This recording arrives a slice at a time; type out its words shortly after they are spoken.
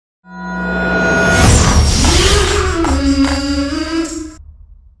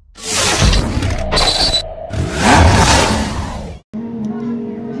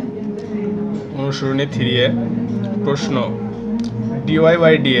অনুশীলনী 3 এ প্রশ্ন dy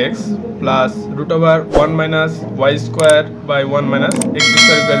by dx plus root over 1 minus Y square by 1 minus x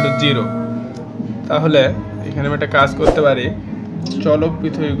square equal to 0। তাহলে এখানে আমি একটা কাজ করতে পারি, চলক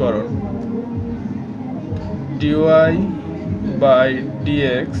পৃথকীকরণ dy by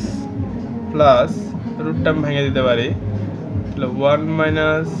dx plus root term ভেঙে দিতে পারি 1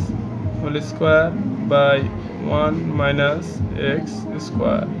 minus whole square by 1 minus x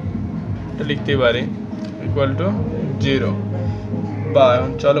square, এটা লিখতে পারি ইকুয়াল টু 0। বা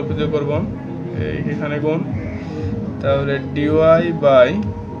এখন চলক পৃথক করব, এখানে গুণ, তাহলে dy by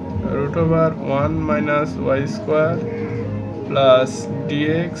root over 1 minus Y square plus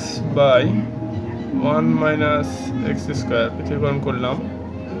dx by 1 minus x square পৃথকীকরণ করলাম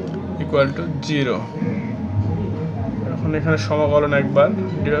ইকুয়াল টু 0। এখন এখানে সমাকলন একবার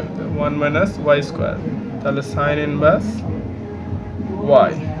 1 মাইনাস ওয়াই স্কোয়ার, তাহলে sign inverse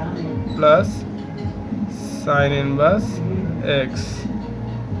Y plus sign inverse x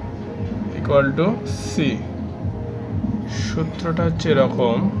equal to C. সূত্রটা হচ্ছে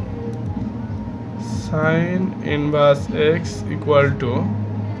এরকম, sign inverse x equal to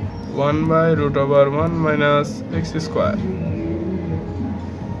 1 by root over 1 minus x square.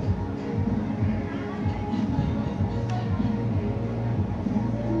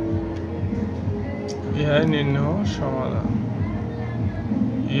 ইহাই নির্ণয় সমাধান,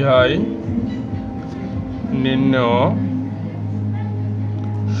 ইহাই নির্ণয়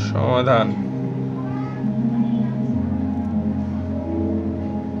সমাধান।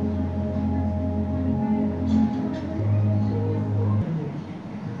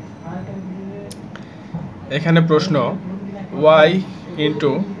 এখানে প্রশ্ন y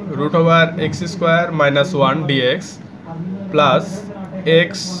into root over x square minus 1 dx plus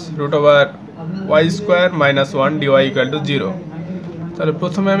x root over Y square minus 1 dy equal to 0। তাহলে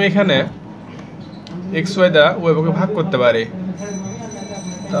প্রথমে আমি এখানে এক্স ওয়াই দ্বারা উভয়পক্ষে ভাগ করতে পারি,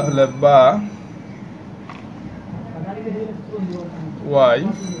 তাহলে বা y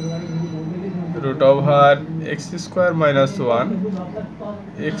root over x square minus 1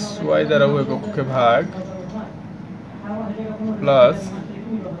 x Y দ্বারা উভয়পক্ষকে ভাগ plus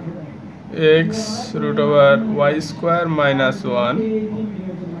x root over Y square minus 1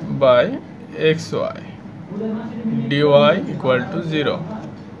 by x Y dy equal to 0।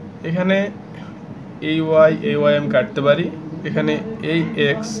 এখানে এই ওয়াই আমি কাটতে পারি, এখানে এই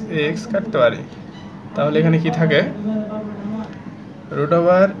এক্স কাটতে পারি, তাহলে এখানে কি থাকে root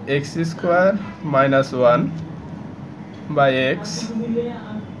over x square minus 1 by x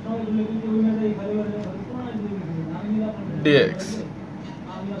dx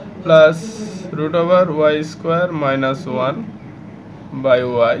plus root over Y square minus 1 by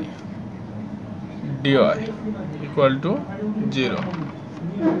Y dy equal to 0।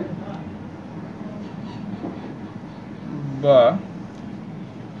 বা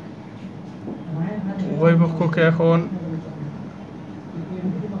উভয় পক্ষকে এখন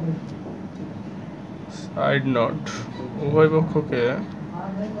সাইড নোট, উভয় পক্ষকে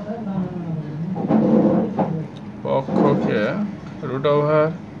root over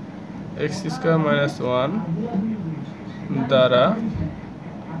x square minus 1 দ্বারা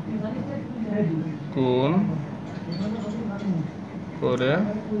গুণ করে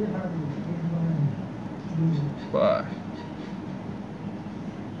পাই।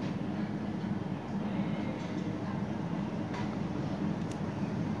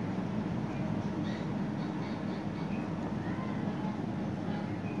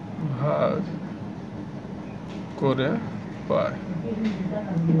 ভাগ করে পাই।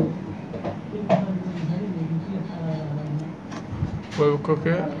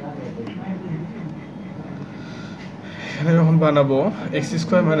 পক্ষকে এখানে যখন বানাবো এক্স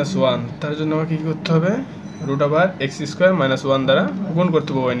স্কোয়ার মাইনাস 1, তার জন্য আমাকে কি করতে হবে root over x square minus 1 দ্বারা গুণ করতে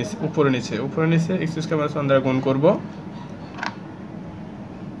হবে, উপরে নিচে এক্স স্কোয়ার মাইনাস 1 দ্বারা গুণ করব।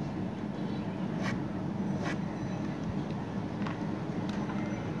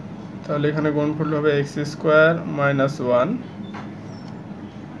 তাহলে এখানে গুণফল হবে এক্স স্কোয়ার মাইনাস 1,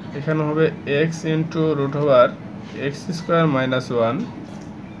 এখানে হবে x into root over x square minus 1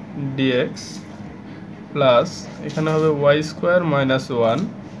 dx plus এখানে হবে Y square minus 1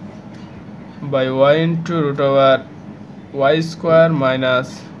 by Y into root over Y square minus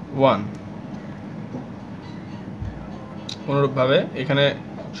 1। অনুরূপভাবে এখানে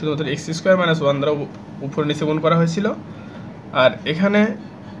শুধুমাত্র এক্স স্কোয়ার মাইনাস 1 দ্বারা উপরে নিচে গুণ করা হয়েছিল, আর এখানে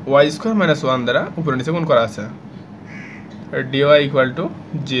ওয়াই স্কোয়ার মাইনাস 1 দ্বারা উপরে নিচে গুণ করা আছে, ডিওয়াই ইকুয়াল টু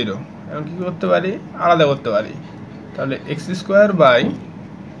 0। এখন কী করতে পারি, আলাদা করতে পারি, তাহলে x square by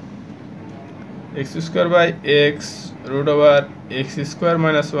x root over x square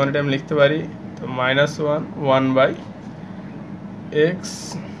minus 1 এটা আমি লিখতে পারি, তো -1 1/x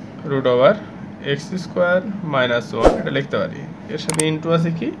root over x square -1 এটা লিখতে পারি। এর সাথে ইন্টু আছে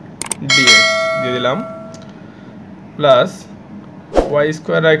কি dx দিয়ে দিলাম, প্লাস y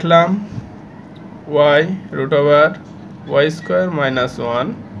স্কোয়ার রাখলাম, y root over y square -1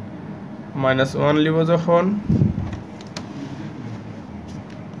 লিব যখন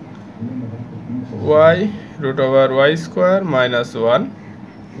y root over y square -1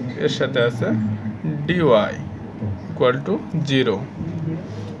 এর সাথে আছে dy ইকুয়াল টু 0।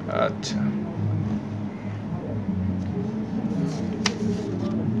 আচ্ছা,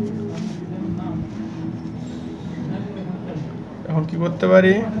 এখন কি করতে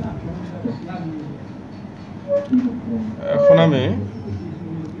পারি? এখন আমি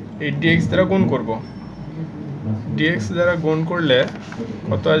এই dx দ্বারা গুণ করব। dx দ্বারা গুণ করলে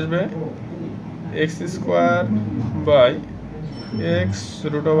কত আসবে? x square by x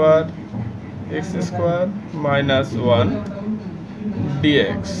root over x square -1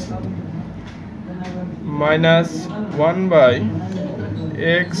 dx -1 by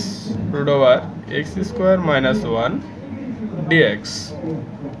x root over x square -1 dx,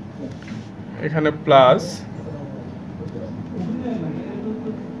 এখানে plus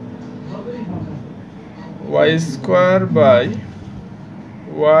y square by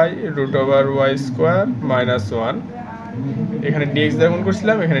y root over y square -1, এখানে dx দ্বারা গুণ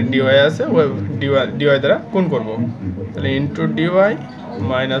করছিলাম, এখানে dy আছে, dy দ্বারা গুণ করব, তাহলে into dy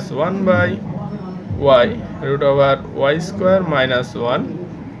 -1 by y root over y square -1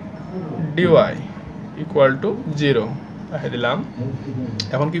 dy equal to 0 লিখে দিলাম।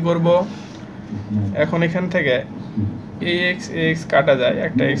 এখন কি করব? এখন এখান থেকে ax কাটা যায়,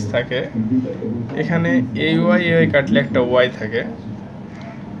 একটা x থাকে, এখানে ay কাটলে একটা y থাকে,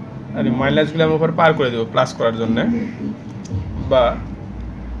 আর এই মাইনাসগুলো আমি উপর পার করে দেবো প্লাস করার জন্য, বা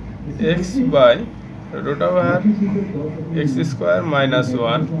x by root over x square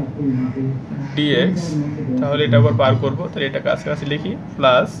 -1 dx, তাহলে এটা আবার পার করবো, তাহলে এটা কাছাকাছি লিখি,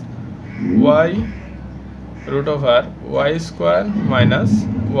 plus y root over y square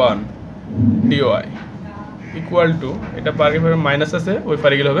 -1 dy equal to, এটা পার গেলে মাইনাস আছে, ওই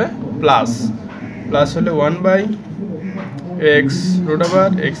পারে গেলে হবে প্লাস, প্লাস হলে 1/x root over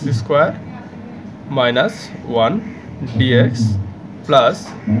x square -1 dx plus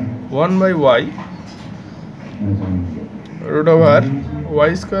 1/y root over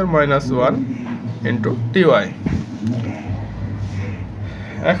y square -1 into dy।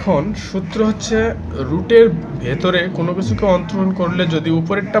 এখন সূত্র হচ্ছে রুটের ভেতরে কোনো কিছুকে অন্তরণ করলে যদি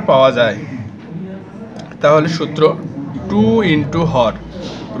উপরেরটা পাওয়া যায় তাহলে সূত্র 2 ইন্টু হর,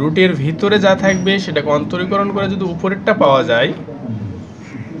 রুটের ভিতরে যা থাকবে সেটাকে অন্তরীকরণ করে যদি উপরেরটা পাওয়া যায়,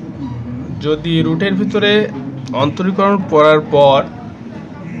 যদি রুটের ভিতরে অন্তরীকরণ করার পর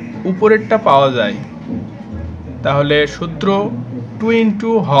উপরেরটা পাওয়া যায় তাহলে সূত্র 2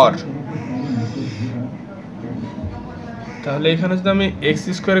 ইন্টু হর। তাহলে এখানে যদি আমি এক্স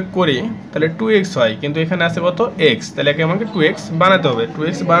স্কোয়ার করি তাহলে 2x হয়, কিন্তু এখানে আছে কত x, তাহলে আমাকে 2x বানাতে হবে।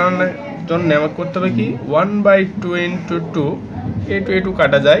 2x বানানোর জন্য আমাকে করতে হবে কি 1/2 ইন্টু 2, a2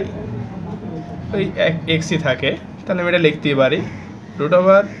 কাটা যায়, ওই xই থাকে, তাহলে আমি এটা লিখতেই পারি root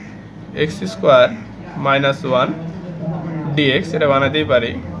over x square -1 dx, এটা বানাতেই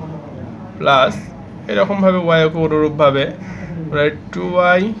পারি, প্লাস এরকমভাবে y কে অনুরূপভাবে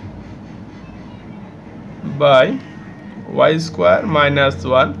 2y by y square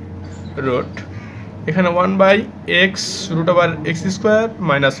 -1 root, এখানে 1/x root over x square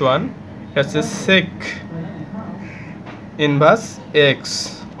 -1, এটা হচ্ছে সেক ইনভার্স x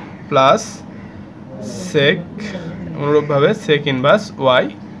প্লাস সেক অনুরূপভাবে সেক ইনভার্স y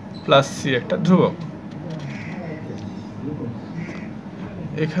প্লাস c একটা ধ্রুবক।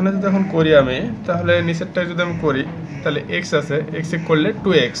 এখানে যদি এখন করি আমি, তাহলে নিচেরটা যদি আমি করি তাহলে x আছে, x করলে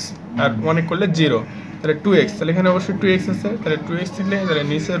 2x আর 1 করলে 0, তাহলে 2x, তাহলে এখানে অবশ্যই 2x আছে, তাহলে 2x থাকলে তাহলে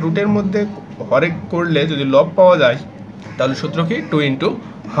নিচে রুটের মধ্যে হরে করলে যদি লব পাওয়া যায় তাহলে সূত্র কি 2 ইন্টু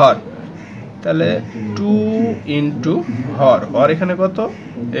হর, তাহলে 2 ইন্টু হর, হর এখানে কত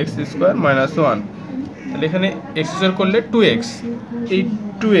x স্কোয়ার -1, তাহলে এখানে x স্কোয়ার করলে 2x, এই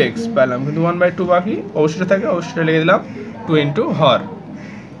 2x পেলাম, কিন্তু 1/2 বাকি অবশ্যই থাকে, অবশ্যই লিখে দিলাম 2 ইন্টু হর,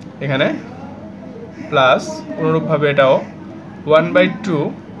 এখানে প্লাস অনুরূপভাবে এটাও 1/2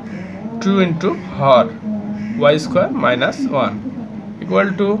 2 into Har y square -1 equal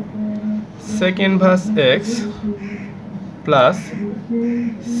to sec inverse x plus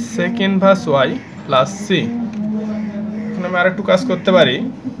sec inverse y plus c। এখন আমি আরেকটু কাজ করতে পারি,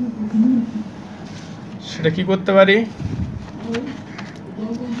 সেটা কি করতে পারি,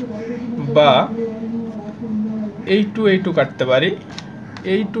 বা এই টু কাটতে পারি,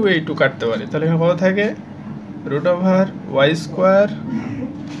 এই টু কাটতে পারি, তাহলে এখানে কত থাকে root over Y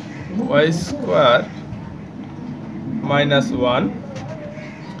square minus one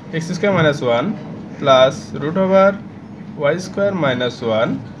x square minus one plus root over Y square minus one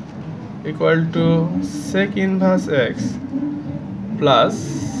equal to sec inverse x plus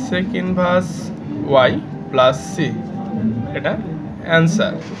sec inverse Y plus C. এটা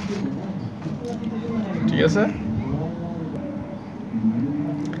অ্যান্সার। ঠিক আছে,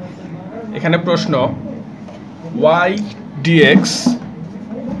 এখানে প্রশ্ন y dx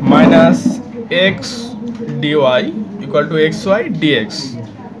minus x dy equal to x Y dx.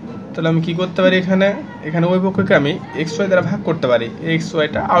 তাহলে আমি কি করতে পারি, এখানে ওই পক্ষকে আমি এক্স ওয়াই দ্বারা ভাগ করতে পারি এক্স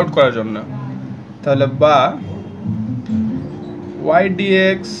ওয়াইটা আউট করার জন্য। তাহলে বা y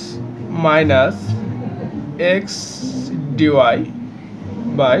dx minus x dy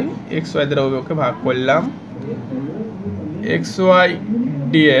by x Y দ্বারা ওই পক্ষে ভাগ করলাম x Y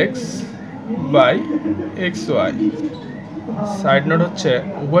dx by x Y. Side note হচ্ছে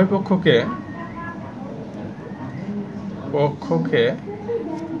উভয় পক্ষকে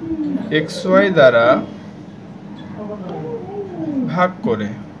এক্স ওয়াই দ্বারা ভাগ করে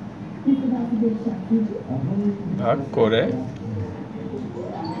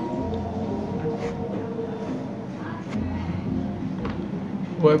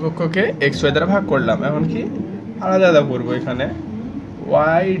উভয় পক্ষকে এক্স ওয়াই দ্বারা ভাগ করলাম। এখন কি আলাদা আলাদা করবো, এখানে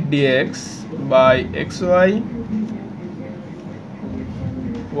y dx by xy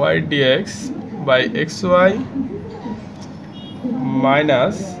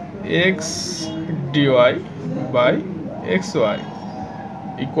minus x dy by xy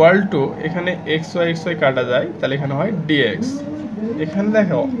equal to এখানে xy কাটা যায়, তাহলে এখানে হয় dx। এখানে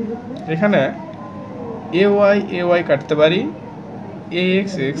দেখো, এখানে ay কাটতে পারি, ax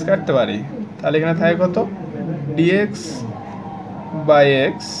কাটতে পারি, তাহলে এখানে থাকে কত dx বাই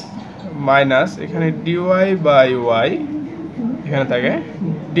এক্স মাইনাস এখানে ডিওয়াই বাই ওয়াই, এখানে থাকে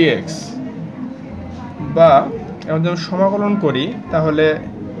ডিএক্স। বা এখন যদি সমাকলন করি তাহলে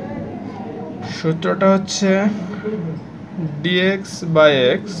সূত্রটা হচ্ছে ডিএক্স বাই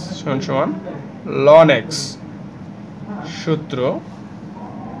এক্স সমান লন এক্স। সূত্র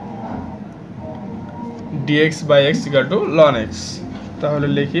dx by x equal to loan x. তাহলে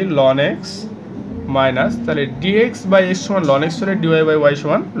লিখি লন এক্স মাইনাস, তাহলে dx বাই x সমান ln x হলে dy বাই y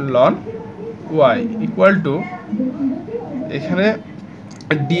সমান ln y ইকুয়াল টু এখানে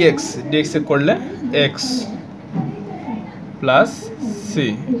dx এ করলে x প্লাস c,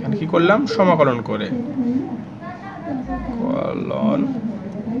 এখানে কি করলাম সমাকলন করে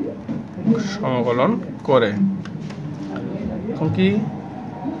এখন কি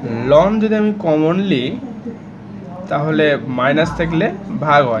ln যদি আমি কমনলি, তাহলে মাইনাস থাকলে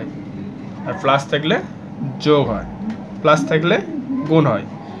ভাগ হয় আর প্লাস থাকলে যোগ হয়, প্লাস থাকলে গুণ হয়।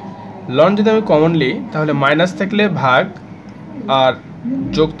 লন যদি আমি কমনলি, তাহলে মাইনাস থাকলে ভাগ আর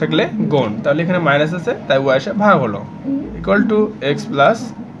যোগ থাকলে গুণ, তাহলে এখানে মাইনাস আছে তাই ওয়াই এসে ভাগ হলো equal to x plus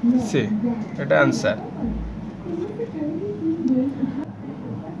C. এটা অ্যান্সার।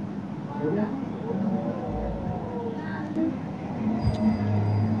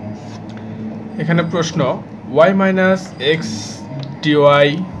 এখানে প্রশ্ন y minus x dy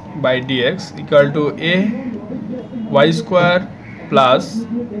by dx equal to a y square plus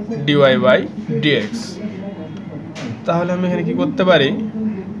dy by dx। তাহলে আমি এখানে কি করতে পারি,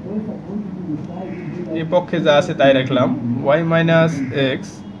 এই পক্ষে যা আছে তাই রাখলাম, y minus x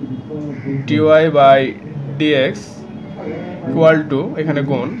dy by dx equal to এখানে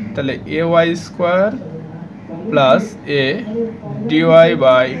গুণ, তাহলে ay square plus a dy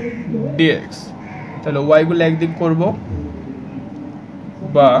by dx। তাহলে y গুলো একদিক করব,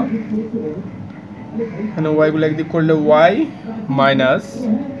 বা এখানে y গুলো একদিক করলে y minus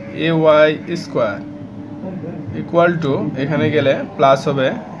ay square equal to এখানে গেলে প্লাস হবে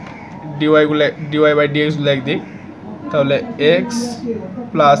dy বাই dx গুলো একদিক, তাহলে x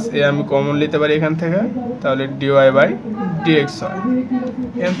প্লাস a আমি কমন নিতে পারি এখান থেকে, তাহলে dy বাই dx হয়।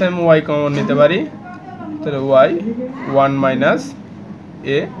 এখান থেকে আমি y কমন নিতে পারি, তাহলে y 1 মাইনাস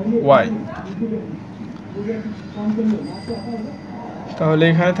ay। তাহলে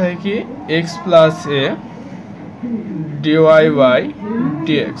এখানে থাকে কি x plus a dy by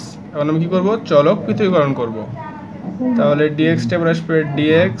dx। এখন আমি কি করব, চলক পৃথকীকরণ করব, তাহলে dx টা আসবে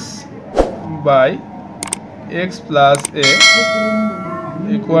dx by x plus a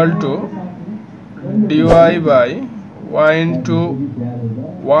equal to dy by y into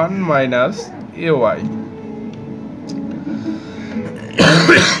 1 minus ay।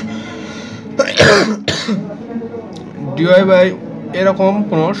 dy by এরকম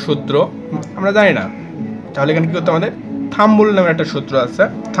কোনো সূত্র আমরা জানি না, তাহলে এখানে কি করতে আমাদের থাম্বুল নামে একটা সূত্র আছে,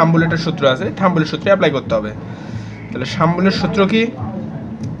 থাম্বুলের সূত্রে অ্যাপ্লাই করতে হবে। তাহলে থাম্বুলের সূত্র কি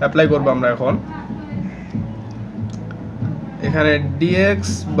অ্যাপ্লাই করবো আমরা এখন। এখানে dx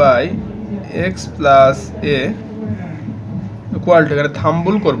by x plus A equal to, এখানে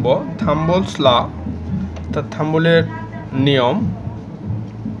থাম্বুল করব, থাম্বলস ল, অর্থাৎ থাম্বুলের নিয়ম।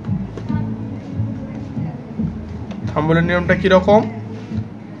 থাম্বুলের নিয়মটা কীরকম,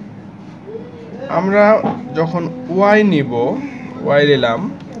 আমরা যখন ওয়াই নিব, ওয়াই নিলাম,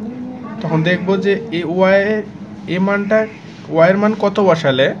 তখন দেখব যে এই ওয়াইয়ের মান কত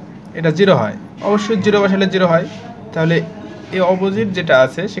বসালে এটা 0 হয়। অবশ্যই 0 বসালে 0 হয়। তাহলে এই অপোজিট যেটা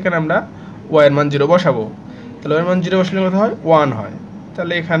আছে সেখানে আমরা ওয়াইয়ের মান 0 বসাবো। তাহলে ওয়াইয়ের মান 0 বসালে কত হয়, 1 হয়।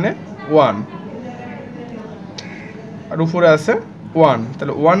 তাহলে এখানে 1 আর উপরে আছে 1,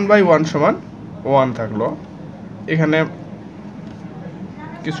 তাহলে 1/1 সমান 1 থাকলো। এখানে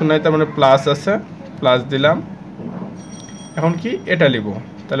কিছু নাই, তার মানে প্লাস আছে, প্লাস দিলাম। এখন কি এটা লিখব,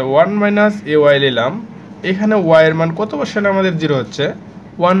 তাহলে 1 মাইনাস এ ওয়াই নিলাম। এখানে ওয়াই এর মান কত বসালে আমাদের 0 হচ্ছে,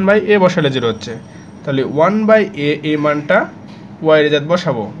 1/a বসালে 0 হচ্ছে। তাহলে 1/a এই মানটা ওয়াই এর জাত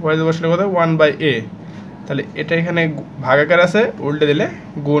বসাবো, ওয়াই এর বসালে কত 1/a। তাহলে এটা এখানে ভাগাকার আছে, উল্টে দিলে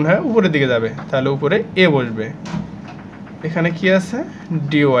গুণ হয়ে উপরের দিকে যাবে, তাহলে উপরে a বসবে। এখানে কি আছে,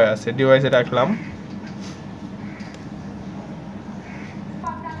 dy আছে, dy তে রাখলাম।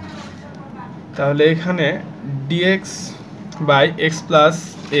 তাহলে এখানে dx by x plus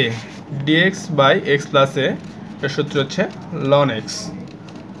A, dx by x plus এ এর সূত্র হচ্ছে ln x,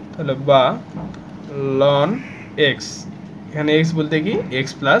 তাহলে বা ln x, এখানে x বলতে কি x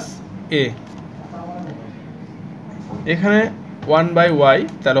প্লাস এ। এখানে 1/y,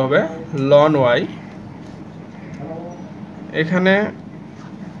 তাহলে হবে ln y। এখানে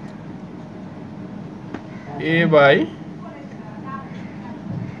a by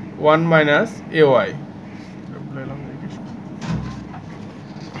 1 minus A Y.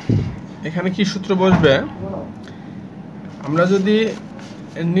 এখানে কি সূত্র বসবে, আমরা যদি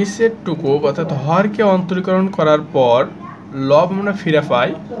নিচের টুকু অর্থাৎ হরকে অন্তরীকরণ করার পর লব আমরা ফিরে পাই,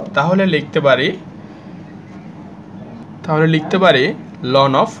 তাহলে লিখতে পারি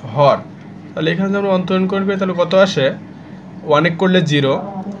লন অফ হর। তাহলে এখানে যদি আমরা অন্তরীকরণ করবে তাহলে কত আসে, 1 করলে 0,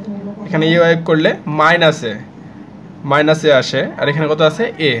 এখানে এ ওয়াই করলে মাইনাসে আসে, আর এখানে কত আছে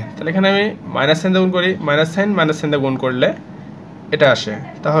এ। তাহলে এখানে আমি মাইনাস সাইন দিয়ে গুণ করি, মাইনাস সাইন দিয়ে গুণ করলে এটা আসে।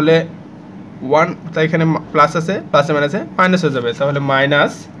 তাহলে 1, তাই এখানে প্লাস আছে, প্লাসে মাইনাসে মাইনাস হয়ে যাবে। তাহলে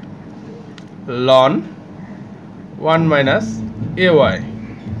minus loan 1 minus A Y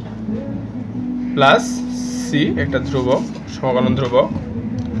plus C, একটা ধ্রুবক, সমাকলন ধ্রুবক।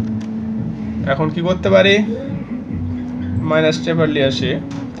 এখন কি করতে পারি, মাইনাস টেপার নিয়ে আসি,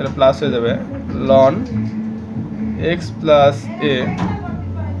 তাহলে প্লাস হয়ে যাবে লন এক্স প্লাস এ।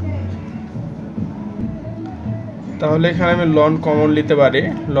 তাহলে এখানে আমি লন কমন নিতে পারি,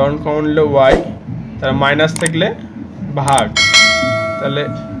 লন কমন নিলে ওয়াই, তাহলে মাইনাস থাকলে ভাগ, তাহলে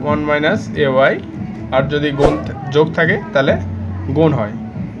 1 মাইনাস এ ওয়াই, আর যদি গুণ যোগ থাকে তাহলে গুণ হয়।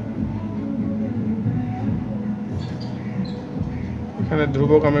 এখানে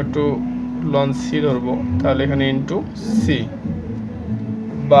ধ্রুবক আমি একটু লন সি ধরবো, তাহলে এখানে ইন্টু সি,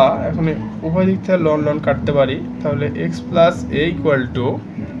 বা এখন উভয় দিক থেকে লন কাটতে পারি। তাহলে x plus A equal to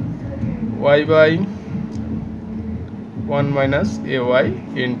Y by 1 minus A Y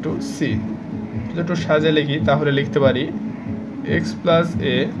into C. যদি একটু সাজে লিখি তাহলে লিখতে পারি x plus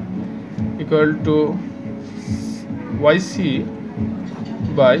A equal to Y C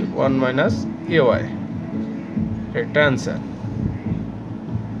by 1 minus A Y, একটা অ্যান্সার।